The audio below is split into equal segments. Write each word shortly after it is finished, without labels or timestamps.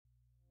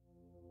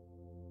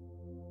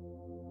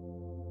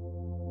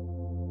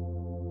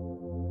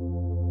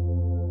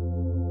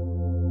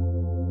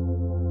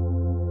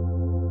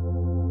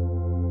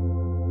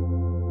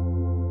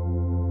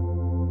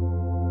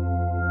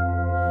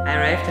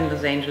arrived in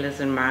Los Angeles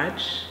in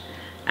March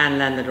and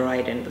landed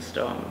right in the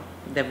storm.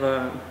 There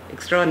were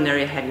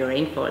extraordinary heavy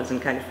rainfalls in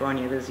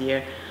California this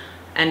year,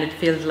 and it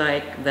feels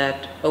like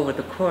that over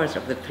the course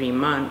of the 3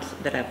 months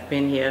that I've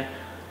been here,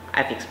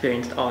 I've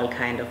experienced all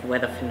kinds of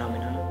weather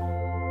phenomena.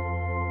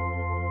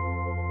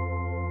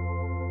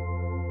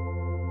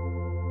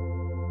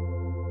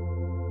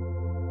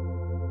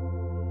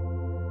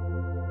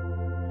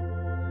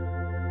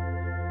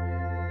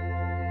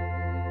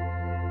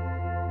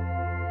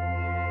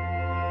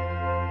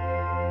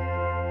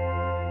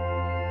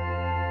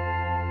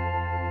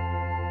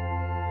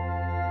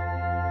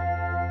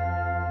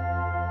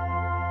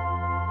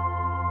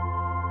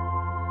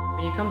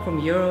 When you come from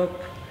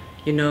Europe,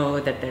 you know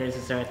that there is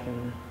a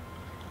certain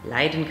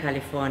light in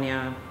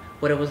California.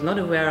 What I was not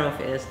aware of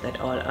is that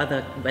all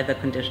other weather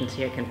conditions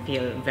here can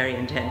feel very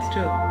intense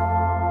too.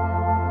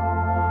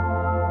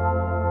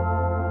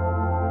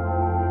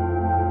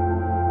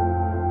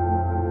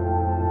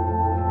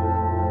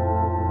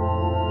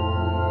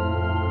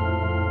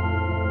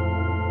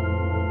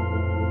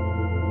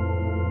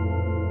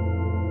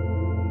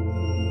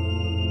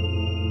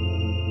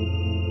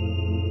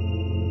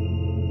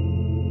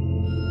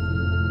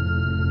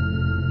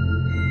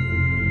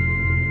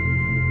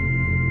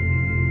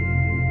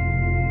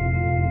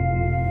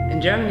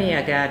 In Germany,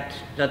 I got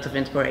lots of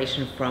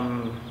inspiration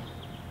from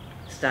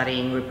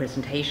studying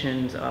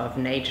representations of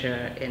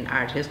nature in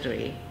art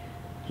history.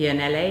 Here in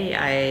LA,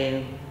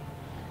 I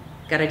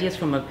got ideas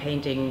from a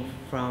painting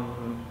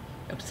from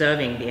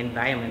observing the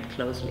environment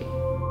closely.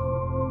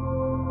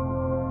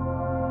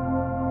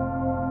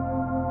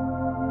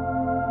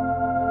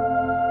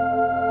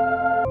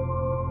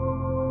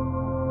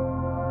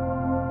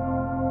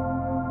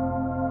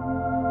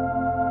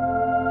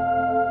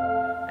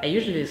 I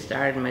usually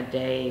start my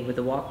day with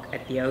a walk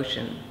at the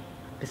ocean.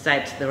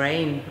 Besides the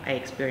rain, I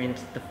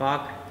experienced the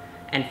fog.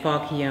 And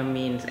fog here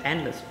means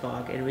endless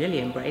fog. It really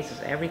embraces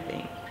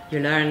everything. You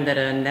learn that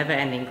a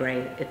never-ending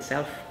gray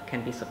itself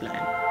can be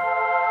sublime.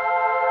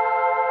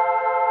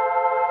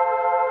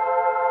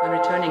 When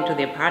returning to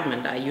the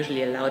apartment, I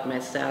usually allowed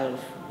myself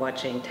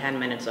watching 10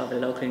 minutes of a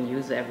local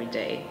news every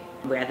day,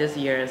 where this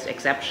year's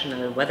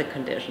exceptional weather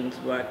conditions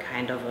were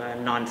kind of a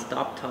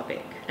non-stop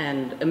topic.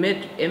 And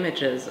amid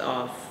images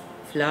of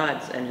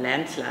floods and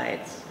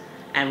landslides,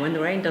 and when the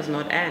rain does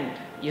not end,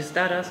 you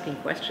start asking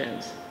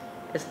questions.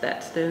 Is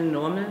that still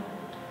normal?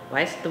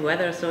 Why is the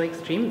weather so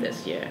extreme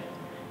this year?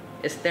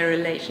 Is there a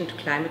relation to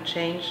climate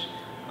change,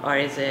 or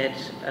is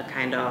it a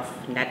kind of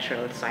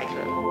natural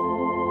cycle?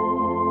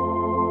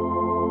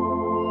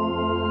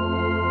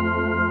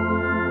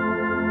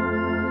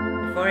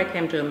 Before I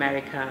came to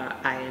America,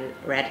 I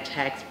read a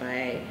text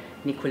by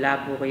Nicolas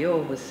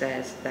Bourriot who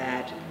says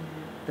that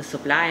the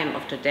sublime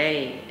of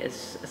today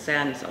is a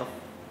sense of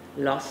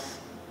loss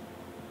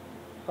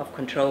of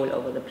control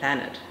over the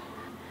planet.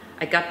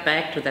 I got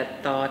back to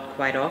that thought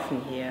quite often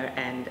here,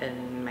 and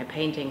in my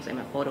paintings and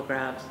my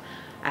photographs,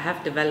 I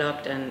have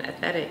developed an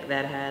aesthetic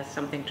that has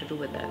something to do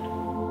with that.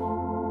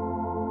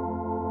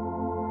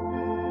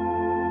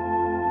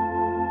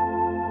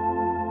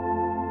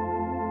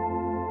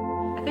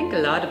 I think a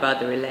lot about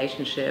the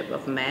relationship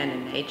of man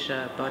and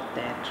nature, about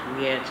that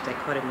weird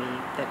dichotomy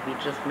that we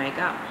just make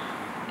up.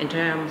 In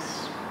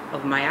terms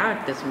of my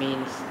art, this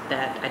means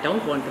that I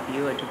don't want the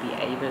viewer to be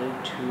able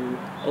to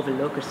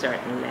overlook a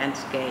certain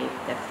landscape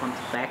that forms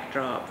a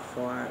backdrop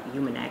for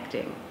human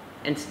acting.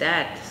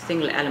 Instead,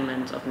 single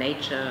elements of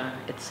nature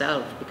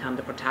itself become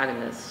the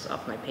protagonists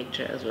of my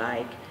pictures,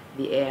 like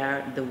the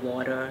air, the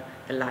water,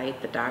 the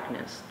light, the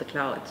darkness, the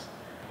clouds.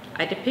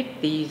 I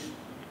depict these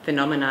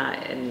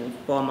phenomena in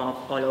form of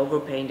all-over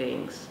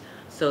paintings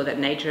so that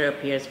nature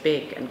appears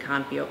big and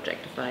can't be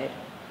objectified.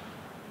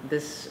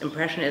 This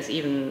impression is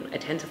even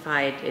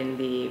intensified in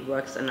the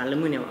works in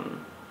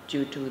aluminum.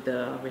 Due to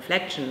the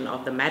reflection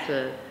of the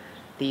metal,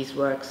 these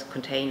works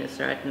contain a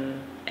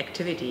certain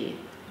activity.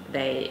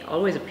 They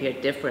always appear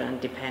different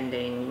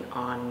depending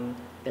on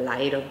the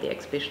light of the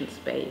exhibition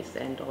space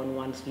and on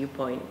one's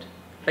viewpoint.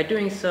 By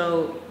doing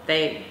so,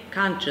 they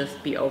can't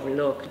just be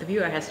overlooked. The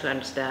viewer has to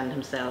understand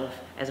himself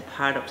as a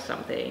part of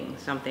something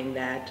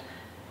that,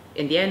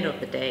 in the end of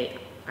the day,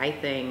 I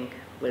think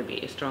will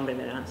be stronger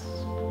than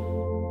us.